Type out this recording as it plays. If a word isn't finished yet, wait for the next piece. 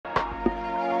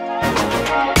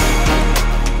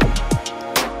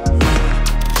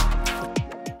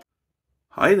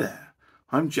Hi there,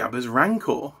 I'm Jabba's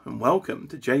Rancor and welcome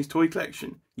to Jay's Toy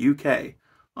Collection UK.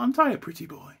 Aren't I a pretty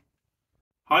boy?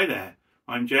 Hi there,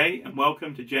 I'm Jay and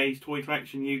welcome to Jay's Toy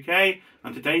Collection UK,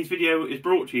 and today's video is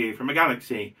brought to you from a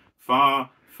galaxy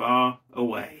far, far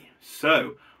away.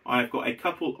 So, I've got a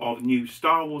couple of new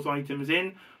Star Wars items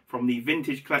in. From the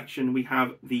vintage collection we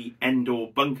have the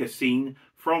Endor bunker scene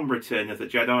from Return of the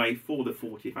Jedi for the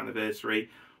 40th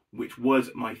anniversary, which was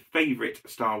my favourite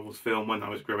Star Wars film when I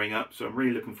was growing up, so I'm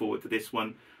really looking forward to this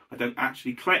one. I don't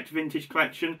actually collect vintage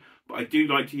collection, but I do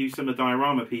like to use some of the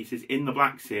diorama pieces in the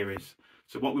Black Series.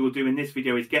 So what we will do in this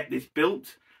video is get this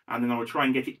built, and then I will try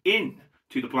and get it in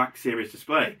to the Black Series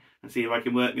display, and see if I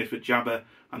can work this with Jabba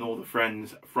and all the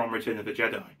friends from Return of the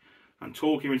Jedi. And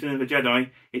talking Return of the Jedi,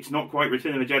 it's not quite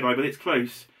Return of the Jedi, but it's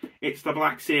close. It's the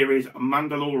Black Series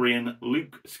Mandalorian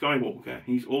Luke Skywalker.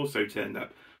 He's also turned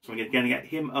up. So I'm going to get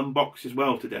him unboxed as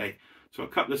well today. So a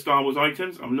couple of Star Wars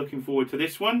items. I'm looking forward to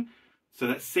this one. So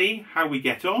let's see how we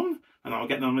get on. And I'll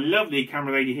get my lovely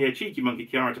camera lady here, Cheeky Monkey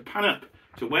Kiara, to pan up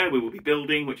to where we will be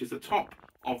building, which is the top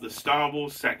of the Star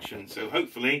Wars section. So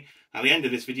hopefully, at the end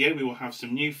of this video, we will have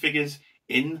some new figures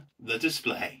in the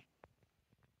display.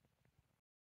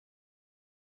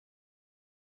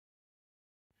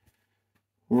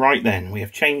 Right then, we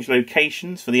have changed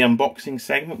locations for the unboxing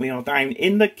segment. We are down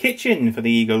in the kitchen for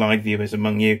the eagle-eyed viewers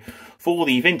among you for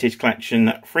the vintage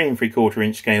collection 3 3/4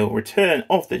 inch scale Return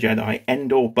of the Jedi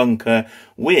Endor bunker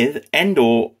with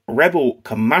Endor Rebel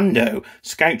Commando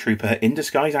Scout Trooper in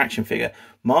disguise action figure.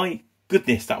 My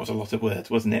goodness, that was a lot of words,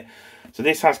 wasn't it? So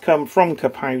this has come from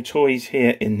Kapow Toys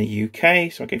here in the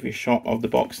UK. So I'll give you a shot of the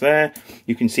box there.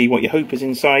 You can see what you hope is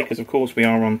inside, because of course we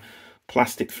are on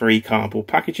plastic-free cardboard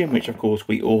packaging, which of course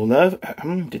we all love.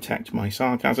 Detect my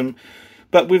sarcasm.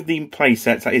 But with the play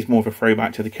sets, that is more of a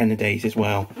throwback to the Kenner days as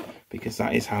well, because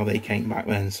that is how they came back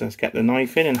then. So let's get the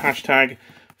knife in and hashtag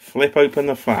flip open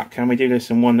the flap. Can we do this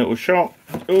in one little shot?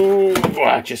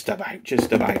 Oh, just about.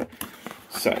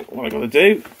 So what I've got to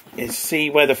do is see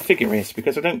where the figure is,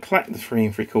 because I don't collect the 3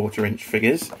 3/4 inch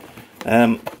figures.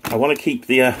 I want to keep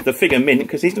the figure mint,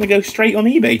 because he's going to go straight on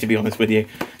eBay, to be honest with you,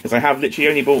 because I have literally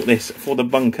only bought this for the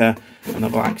bunker and the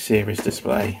Black Series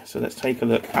display. So let's take a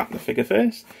look at the figure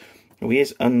first. Oh, he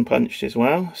is unpunched as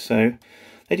well, so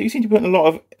they do seem to put a lot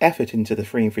of effort into the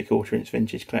 3 3/4 inch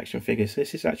vintage collection figures.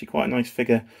 This is actually quite a nice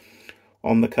figure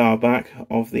on the card back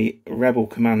of the Rebel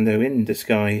Commando in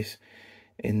disguise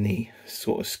in the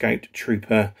sort of Scout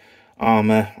Trooper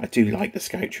armour. I do like the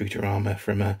Scout Trooper armour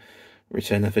from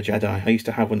Return of the Jedi. I used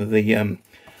to have one of the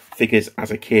figures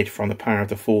as a kid from the Power of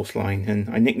the Force line, and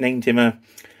I nicknamed him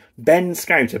Ben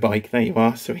Scouter Bike. There you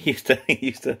are. So he used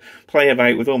to play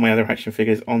about with all my other action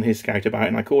figures on his Scouter bike,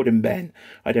 and I called him Ben.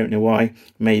 I don't know why.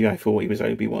 Maybe I thought he was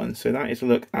Obi-Wan. So that is a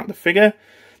look at the figure.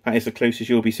 That is the closest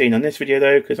you'll be seeing on this video,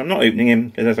 though, because I'm not opening him,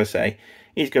 because as I say,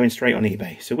 he's going straight on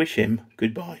eBay. So wish him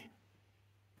goodbye.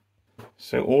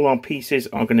 So all our pieces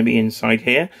are going to be inside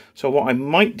here. So what I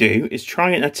might do is try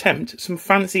and attempt some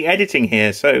fancy editing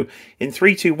here. So in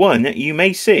 3, 2, 1, you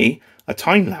may see a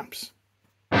time lapse.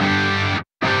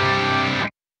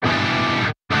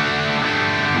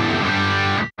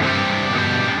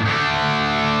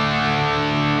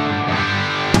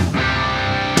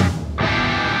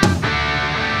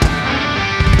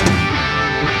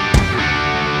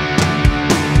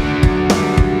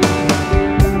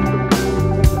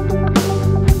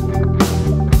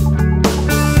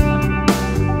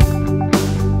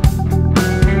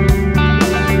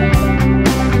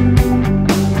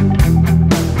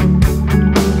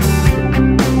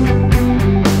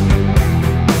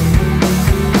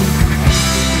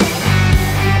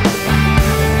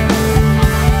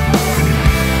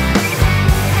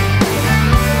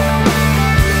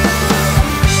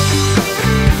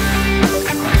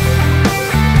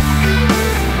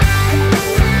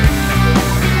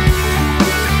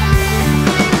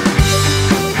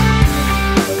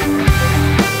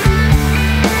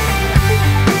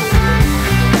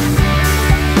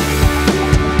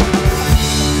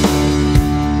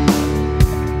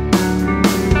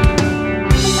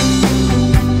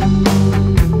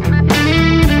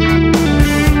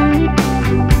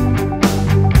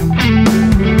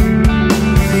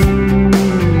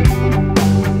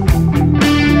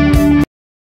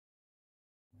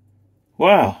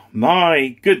 Wow,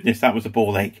 my goodness, that was a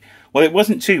ball ache. Well, it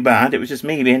wasn't too bad. It was just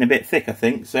me being a bit thick, I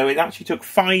think. So it actually took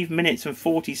 5 minutes and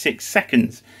 46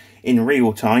 seconds in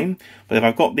real time. But if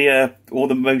I've got the all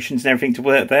the motions and everything to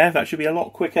work there, that should be a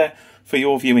lot quicker for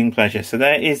your viewing pleasure. So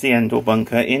there is the Endor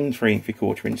bunker in 3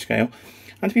 3/4 inch scale.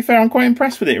 And to be fair, I'm quite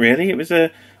impressed with it, really. It was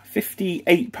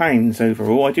 £58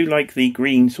 overall. I do like the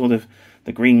green sort of,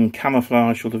 the green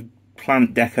camouflage sort of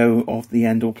plant deco of the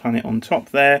Endor planet on top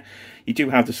there. You do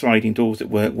have the sliding doors that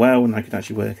work well, and I could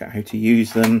actually work out how to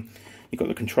use them. You've got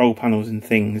the control panels and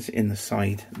things in the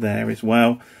side there as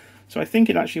well. So I think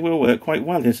it actually will work quite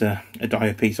well as a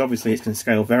dive piece. Obviously, it's going to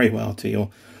scale very well to your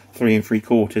 3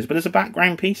 3/4, but as a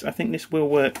background piece, I think this will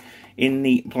work in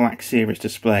the Black Series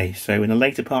display. So in a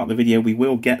later part of the video, we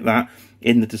will get that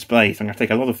in the display. So I'm going to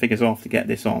take a lot of figures off to get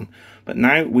this on. But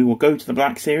now we will go to the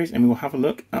Black Series and we will have a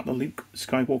look at the Luke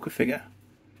Skywalker figure.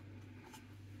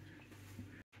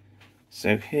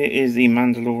 So here is the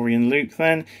Mandalorian Luke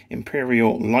then,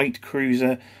 Imperial light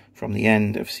cruiser from the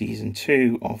end of season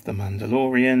 2 of The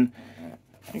Mandalorian.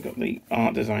 I've got the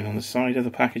art design on the side of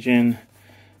the packaging,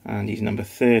 and he's number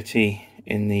 30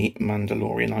 in the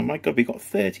Mandalorian line. My God, we've got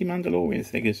 30 Mandalorian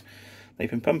figures. They've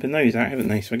been pumping those out, haven't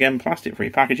they? So again, plastic-free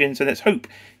packaging, so let's hope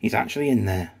he's actually in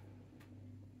there.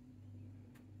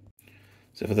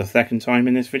 So for the second time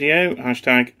in this video,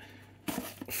 hashtag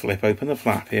flip open the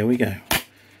flap. Here we go.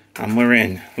 And we're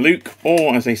in. Luke,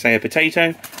 or as they say, a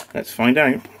potato. Let's find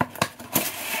out.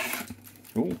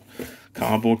 Ooh,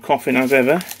 cardboard coffin as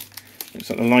ever. Looks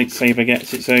like the lightsaber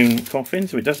gets its own coffin,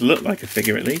 so it does look like a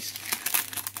figure at least.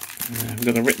 We've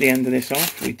got to rip the end of this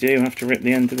off. We do have to rip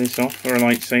the end of this off for a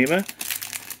lightsaber.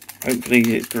 Hopefully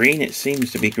it's green. It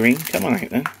seems to be green. Come on out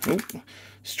then. Ooh,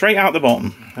 straight out the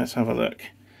bottom. Let's have a look.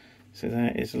 So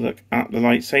there is a look at the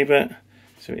lightsaber.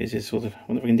 So it is this sort of, I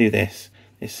wonder if we can do this.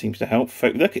 This seems to help.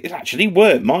 Look, it actually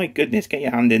worked. My goodness, get your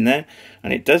hand in there.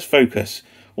 And it does focus.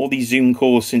 All these Zoom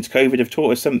calls since COVID have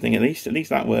taught us something, at least. At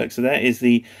least that works. So there is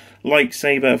the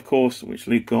lightsaber, of course, which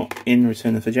Luke got in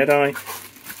Return of the Jedi.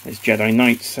 It's Jedi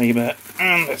Knight saber.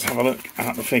 And let's have a look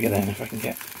at the figure then, if I can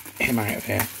get him out of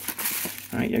here.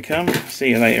 Right, you come. See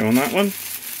you later on that one.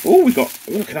 Oh,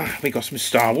 look at that. We got some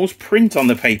Star Wars print on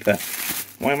the paper.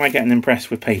 Why am I getting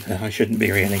impressed with paper? I shouldn't be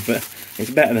really, but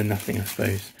it's better than nothing, I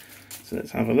suppose. So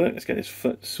let's have a look. Let's get his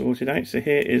foot sorted out. So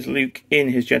here is Luke in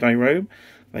his Jedi robe.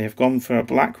 They have gone for a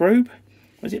black robe.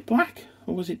 Was it black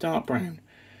or was it dark brown?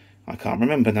 I can't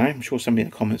remember now. I'm sure somebody in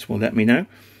the comments will let me know.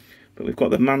 But we've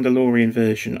got the Mandalorian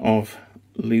version of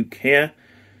Luke here.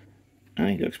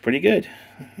 And he looks pretty good.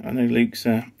 I know Luke's...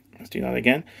 let's do that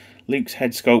again. Luke's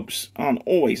head sculpts aren't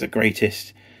always the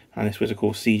greatest. And this was, of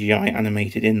course, CGI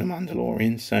animated in The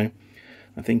Mandalorian. So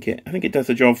I think it does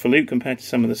the job for Luke compared to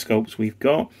some of the sculpts we've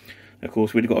got. Of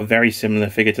course, we'd have got a very similar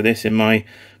figure to this in my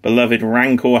beloved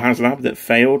Rancor HasLab that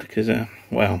failed because,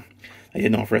 well, they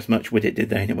didn't offer us much with it, did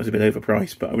they? And it was a bit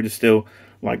overpriced, but I would have still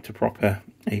liked a proper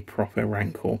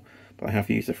Rancor. But I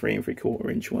have used the 3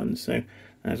 3/4" one. So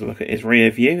as a look at his rear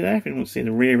view there, if you want to see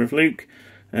the rear of Luke,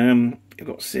 you've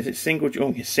got, is it single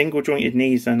jointed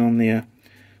knees then on the...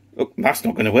 oh, that's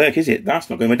not going to work, is it? That's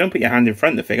not going to... don't put your hand in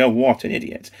front of the figure. What an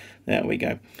idiot. There we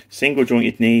go. Single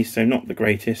jointed knees, so not the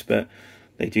greatest, but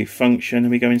they do function. Are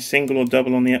we going single or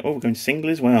double on the... oh, we're going single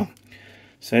as well.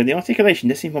 So the articulation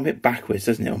does seem a bit backwards,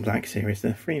 doesn't it, on Black Series?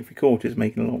 The 3 3/4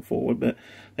 making a lot forward, but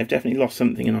they've definitely lost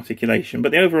something in articulation.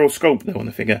 But the overall sculpt, though, on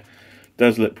the figure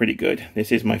does look pretty good.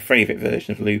 This is my favourite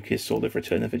version of Luke, his sort of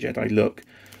Return of the Jedi look.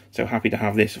 So happy to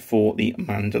have this for the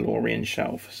Mandalorian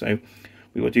shelf. So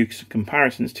we will do some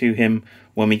comparisons to him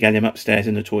when we get him upstairs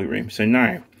in the toy room. So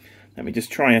now, let me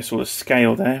just try a sort of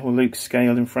scale there. Well, Luke's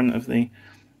scale in front of the...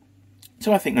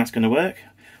 so I think that's going to work.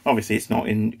 Obviously, it's not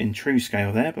in true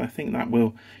scale there, but I think that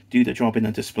will do the job in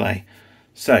the display.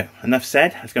 So, enough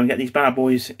said. Let's go and get these bad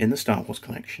boys in the Star Wars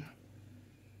collection.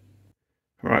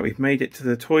 Right, we've made it to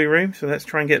the toy room, so let's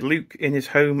try and get Luke in his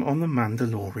home on the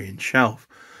Mandalorian shelf.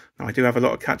 Now, I do have a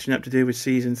lot of catching up to do with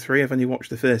Season 3. I've only watched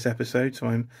the first episode, so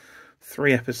I'm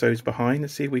 3 episodes behind.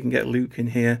 Let's see if we can get Luke in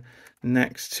here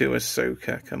next to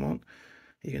Ahsoka. Come on.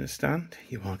 Are you going to stand?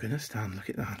 You are going to stand.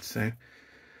 Look at that. So,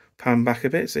 pan back a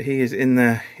bit. So he is in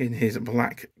there in his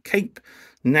black cape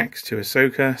next to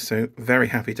Ahsoka. So very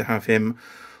happy to have him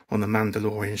on the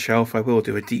Mandalorian shelf. I will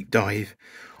do a deep dive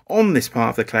on this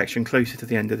part of the collection closer to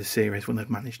the end of the series when I've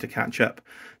managed to catch up.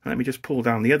 And let me just pull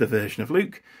down the other version of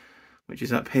Luke, which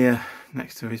is up here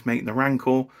next to his mate, the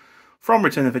Rancor, from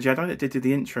Return of the Jedi that did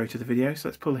the intro to the video. So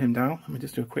let's pull him down. Let me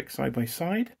just do a quick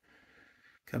side-by-side.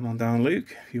 Come on down,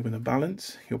 Luke. If you're going to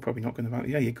balance, you're probably not going to balance.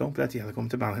 Yeah, you go. Bloody hell, going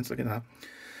to balance. Look at that.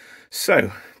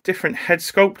 So, different head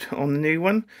sculpt on the new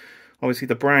one. Obviously,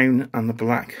 the brown and the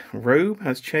black robe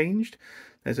has changed.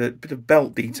 There's a bit of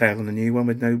belt detail on the new one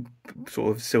with no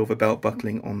sort of silver belt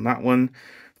buckling on that one.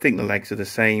 I think the legs are the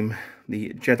same.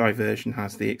 The Jedi version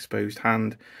has the exposed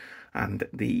hand, and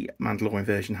the Mandalorian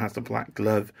version has the black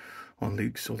glove on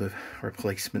Luke's sort of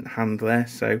replacement hand there.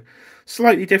 So,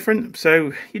 slightly different.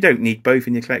 So, you don't need both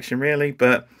in your collection, really,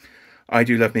 but I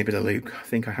do love me a bit of Luke. I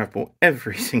think I have bought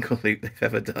every single Luke they've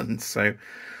ever done, so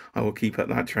I will keep up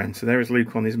that trend. So there is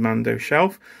Luke on his Mando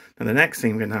shelf. And the next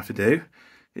thing we're going to have to do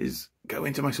is go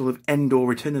into my sort of Endor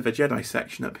Return of the Jedi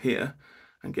section up here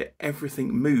and get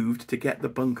everything moved to get the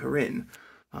bunker in.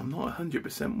 I'm not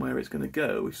 100% where it's going to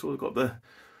go. We've sort of got the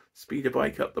speeder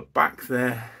bike up the back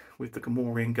there with the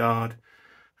Gamorrean guard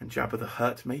and Jabba the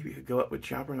Hutt. Maybe it could go up with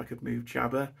Jabba and I could move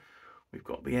Jabba. We've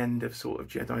got the end of sort of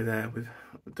Jedi there with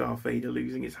Darth Vader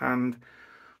losing his hand.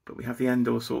 But we have the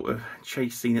Endor sort of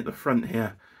chase scene at the front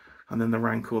here. And then the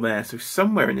Rancor there. So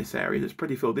somewhere in this area that's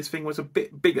pretty full. This thing was a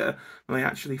bit bigger than I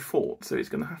actually thought. So it's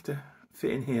going to have to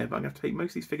fit in here. But I'm going to have to take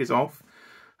most of these figures off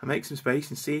and make some space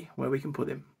and see where we can put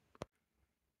him.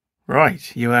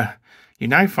 Right, you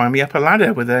now find me up a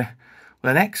ladder with an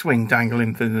X-wing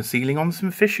dangling from the ceiling on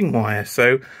some fishing wire.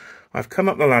 So I've come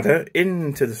up the ladder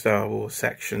into the Star Wars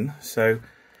section. So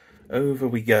over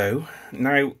we go.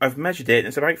 Now I've measured it.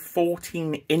 It's about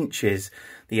 14 inches,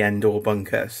 the Endor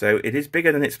bunker. So it is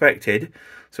bigger than expected.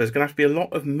 So there's going to have to be a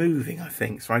lot of moving, I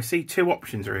think. So I see two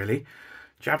options really.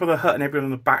 Jabba the Hutt and everyone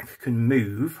on the back can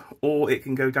move, or it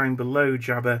can go down below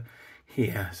Jabba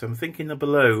here. So I'm thinking the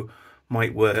below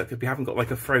might work if we haven't got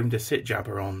like a throne to sit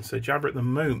Jabba on. So Jabba at the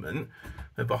moment,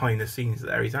 behind the scenes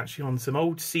there, he's actually on some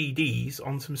old CDs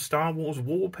on some Star Wars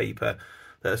wallpaper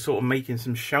that are sort of making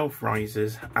some shelf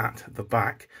risers at the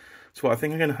back. So what I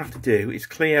think I'm going to have to do is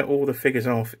clear all the figures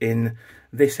off in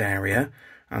this area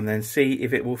and then see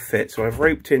if it will fit. So I've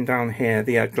roped in down here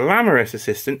the glamorous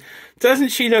assistant. Doesn't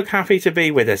she look happy to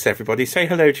be with us, everybody? Say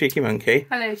hello, Cheeky Monkey.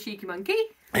 Hello, Cheeky Monkey.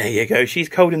 There you go.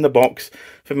 She's holding the box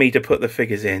for me to put the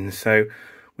figures in. So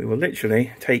we will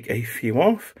literally take a few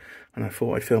off. And I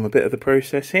thought I'd film a bit of the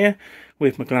process here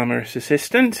with my glamorous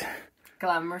assistant.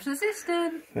 Glamorous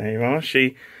assistant. There you are.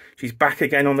 She's back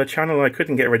again on the channel. I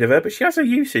couldn't get rid of her, but she has her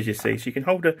uses, you see. She can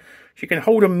hold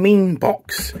a mean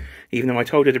box, even though I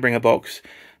told her to bring a box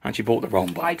and she bought the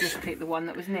wrong box. I just picked the one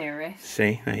that was nearest.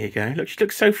 See, there you go. Look, she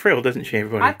looks so thrilled, doesn't she,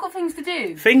 everybody? I've got things to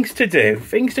do. Things to do.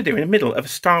 Things to do in the middle of a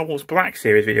Star Wars Black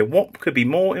Series video. What could be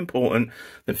more important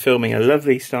than filming a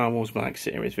lovely Star Wars Black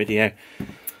Series video?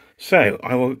 So,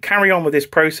 I will carry on with this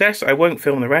process. I won't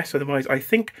film the rest, otherwise I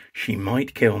think she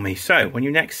might kill me. So, when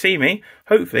you next see me,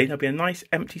 hopefully there'll be a nice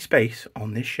empty space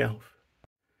on this shelf.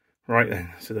 Right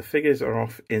then, so the figures are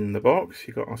off in the box.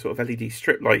 You've got our sort of LED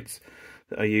strip lights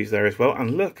that I use there as well.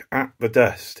 And look at the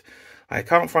dust. I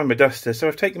can't find my duster, so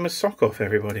I've taken my sock off,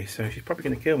 everybody. So she's probably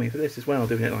going to kill me for this as well,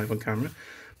 doing it live on camera.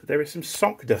 But there is some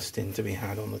sock dusting to be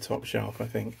had on the top shelf, I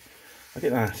think. Look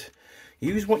at that.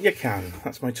 Use what you can.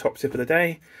 That's my top tip of the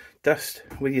day. Dust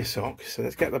with your socks. So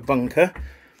let's get the bunker.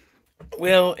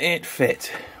 Will it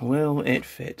fit? Will it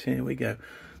fit? Here we go.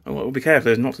 Oh, well, be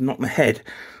careful not to knock my head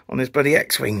on this bloody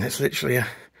X-wing that's literally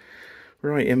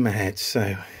right in my head.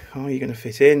 So, are you going to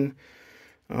fit in?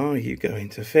 Are you going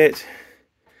to fit?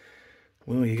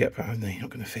 Will you get past? No, you're not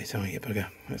going to fit, are you,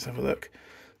 bugger? Let's have a look.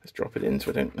 Let's drop it in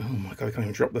so I don't... Oh my God, I can't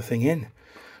even drop the thing in.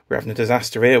 We're having a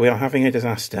disaster here. We are having a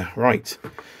disaster. Right.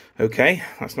 Okay,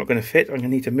 that's not going to fit. I'm going to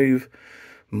need to move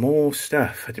more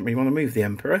stuff. I didn't really want to move the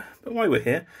Emperor, but while we're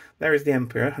here, there is the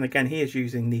Emperor. And again, he is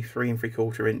using the 3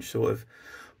 3/4 inch sort of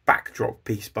backdrop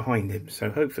piece behind him. So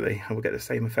hopefully I will get the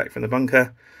same effect from the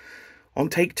bunker on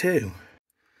take 2.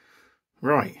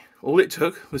 Right, all it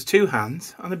took was 2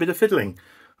 hands and a bit of fiddling.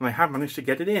 And I have managed to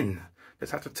get it in.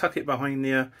 Just had to tuck it behind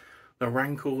the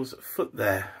Rancor's foot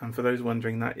there. And for those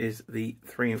wondering, that is the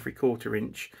 3 3/4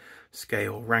 inch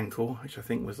scale Rancor, which I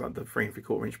think was like the 3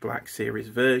 3/4 inch Black Series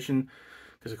version.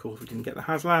 Because of course we didn't get the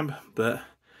Haslab, but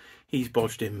he's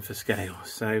bodged in for scale.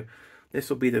 So this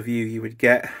will be the view you would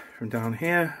get from down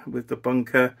here with the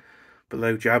bunker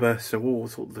below Jabba. So all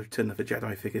sort of the Return of the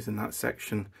Jedi figures in that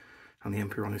section, and the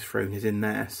Emperor on his throne is in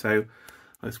there. So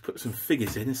let's put some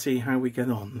figures in and see how we get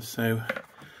on. So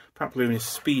perhaps in his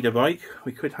speeder bike,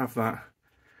 we could have that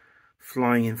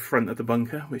flying in front of the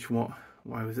bunker, which what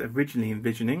I was originally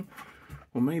envisioning.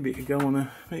 Or maybe it could go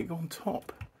on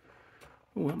top.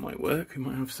 Oh, that might work. We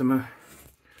might have some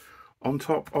on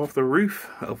top of the roof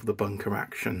of the bunker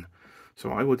action. So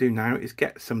what I will do now is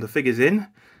get some of the figures in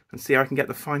and see how I can get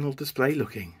the final display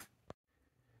looking.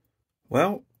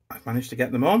 Well, I've managed to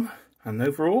get them on, and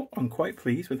overall I'm quite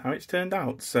pleased with how it's turned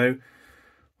out. So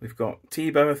we've got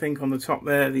Tebow, I think, on the top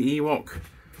there, the Ewok,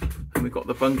 and we've got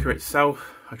the bunker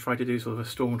itself. I tried to do sort of a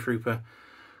stormtrooper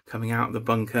coming out of the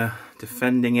bunker,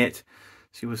 defending it.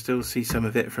 So you will still see some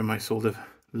of it from my sort of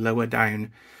lower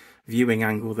down viewing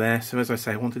angle there. So as I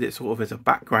say, I wanted it sort of as a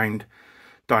background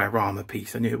diorama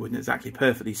piece. I knew it wouldn't exactly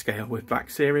perfectly scale with Black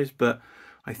Series, but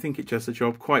I think it does the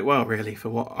job quite well really for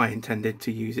what I intended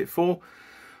to use it for.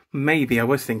 maybe I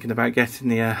was thinking about getting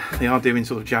the, they are doing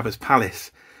sort of Jabba's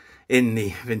Palace in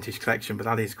the vintage collection, but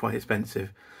that is quite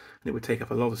expensive and it would take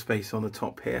up a lot of space on the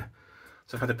top here.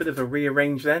 So I've had a bit of a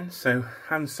rearrange then. So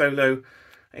Han Solo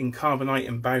in carbonite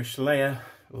and Bausch Leia,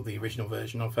 or the original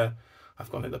version of her,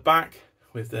 I've gone at the back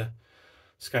with the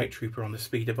Scout Trooper on the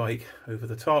speeder bike over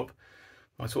the top.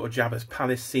 My sort of Jabba's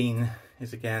Palace scene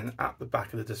is again at the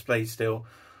back of the display still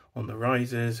on the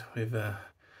risers with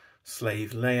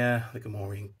Slave Leia, the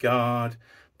Gamorrean Guard,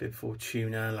 Bib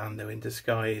Fortuna, Lando in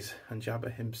disguise, and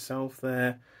Jabba himself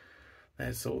there.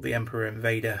 There's sort of the Emperor and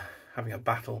Vader having a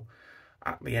battle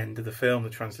at the end of the film, the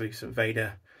translucent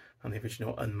Vader and the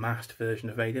original unmasked version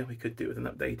of Vader. We could do with an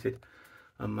updated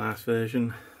unmasked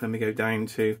version. Then we go down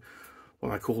to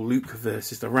what I call Luke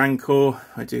versus the Rancor.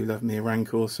 I do love me a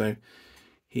Rancor, so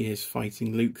he is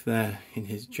fighting Luke there in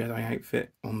his Jedi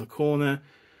outfit on the corner.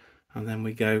 And then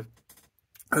we go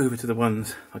over to the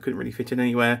ones I couldn't really fit in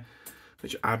anywhere,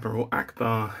 which are Admiral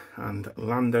Akbar and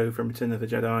Lando from Return of the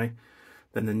Jedi.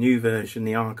 Then the new version,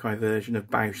 the archive version of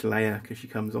Bausch Leia, because she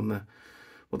comes on the,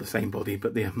 well, the same body,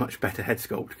 but the much better head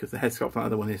sculpt, because the head sculpt on that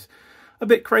other one is a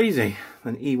bit crazy.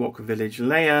 Then Ewok Village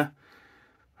Leia,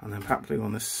 and then Paploo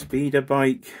on the speeder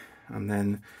bike, and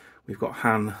then we've got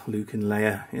Han, Luke and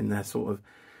Leia in their sort of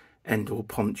Endor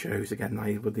ponchos, again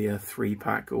with the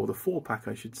 3-pack, or the 4-pack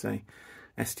I should say,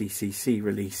 SDCC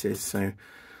releases. So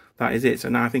that is it. So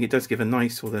now I think it does give a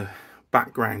nice sort of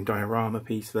background diorama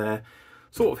piece there,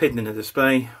 sort of hidden in the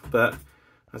display, but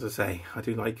as I say, I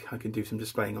do like, I can do some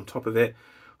displaying on top of it.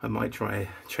 I might try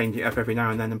change it up every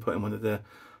now and then and put in one of the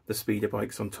speeder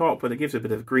bikes on top, but it gives a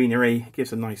bit of greenery, it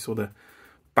gives a nice sort of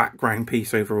background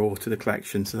piece overall to the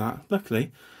collection. So that,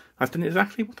 luckily, I've done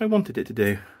exactly what I wanted it to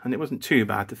do, and it wasn't too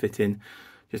bad to fit in.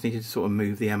 Just needed to sort of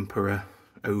move the Emperor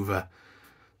over.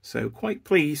 So quite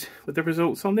pleased with the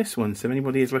results on this one. So if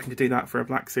anybody is looking to do that for a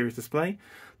Black Series display,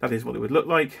 that is what it would look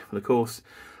like. But of course,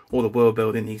 all the world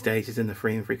building these days is in the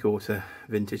 3 3/4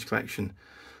 vintage collection.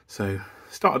 So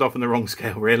started off on the wrong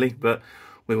scale really, but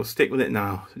we will stick with it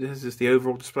now. So this is the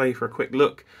overall display for a quick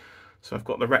look. So I've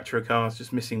got the retro cars,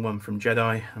 just missing one from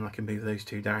Jedi, and I can move those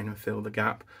two down and fill the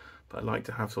gap. But I'd like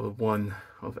to have sort of one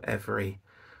of every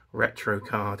retro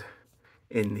card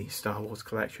in the Star Wars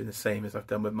collection, the same as I've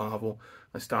done with Marvel.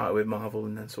 I started with Marvel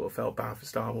and then sort of felt bad for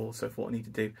Star Wars, so I thought I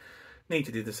need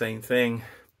to do the same thing.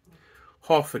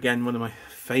 Hoth, again, one of my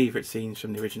favourite scenes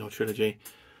from the original trilogy,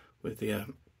 with the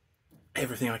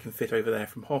everything I can fit over there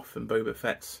from Hoth and Boba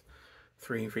Fett's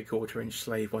 3 3/4 inch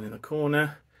slave one in the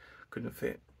corner. Couldn't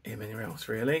fit him anywhere else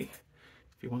really.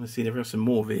 If you want to see, there are some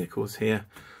more vehicles here.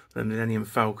 The Millennium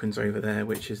Falcon's over there,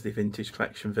 which is the vintage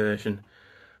collection version,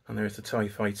 and there is the TIE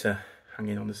Fighter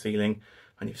hanging on the ceiling,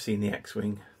 and you've seen the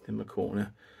X-Wing in the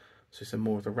corner. So some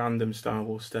more of the random Star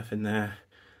Wars stuff in there,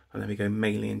 and then we go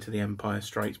mainly into the Empire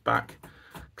Strikes Back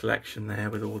collection there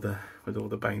with all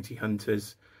the bounty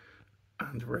hunters,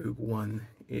 and Rogue One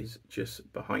is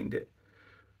just behind it,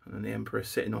 and then the Emperor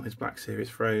sitting on his Black Series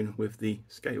throne with the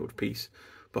scaled piece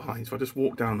behind. So I just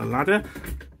walk down the ladder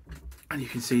and you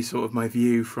can see sort of my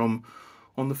view from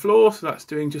on the floor. So that's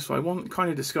doing just what I want, kind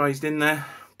of disguised in there,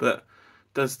 but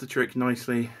does the trick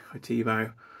nicely with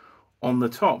T-Bow on the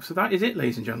top. So that is it,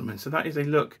 ladies and gentlemen. So that is a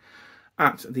look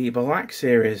at the Black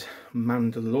Series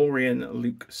Mandalorian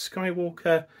Luke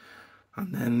Skywalker,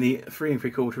 and then the 3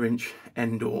 3/4 inch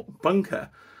Endor bunker.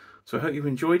 So I hope you've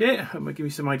enjoyed it. I hope I give you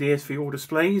some ideas for your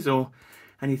displays or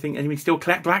anything. Anybody still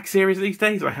collect Black Series these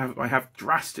days? I have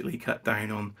drastically cut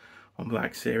down on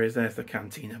Black Series. There's the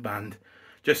Cantina band,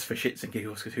 just for shits and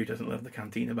giggles, because who doesn't love the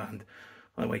Cantina band?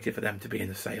 I waited for them to be in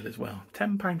the sale as well.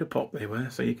 £10 a pop they were,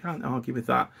 so you can't argue with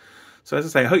that. So as I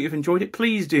say, I hope you've enjoyed it.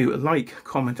 Please do like,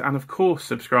 comment, and of course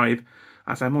subscribe,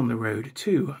 as I'm on the road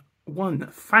to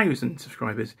 1,000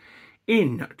 subscribers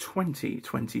in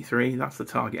 2023. That's the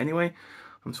target anyway.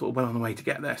 I'm sort of well on the way to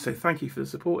get there. So thank you for the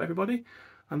support, everybody.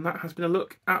 And that has been a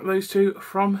look at those two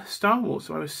from Star Wars.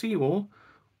 So I will see you all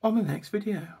on the next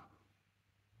video.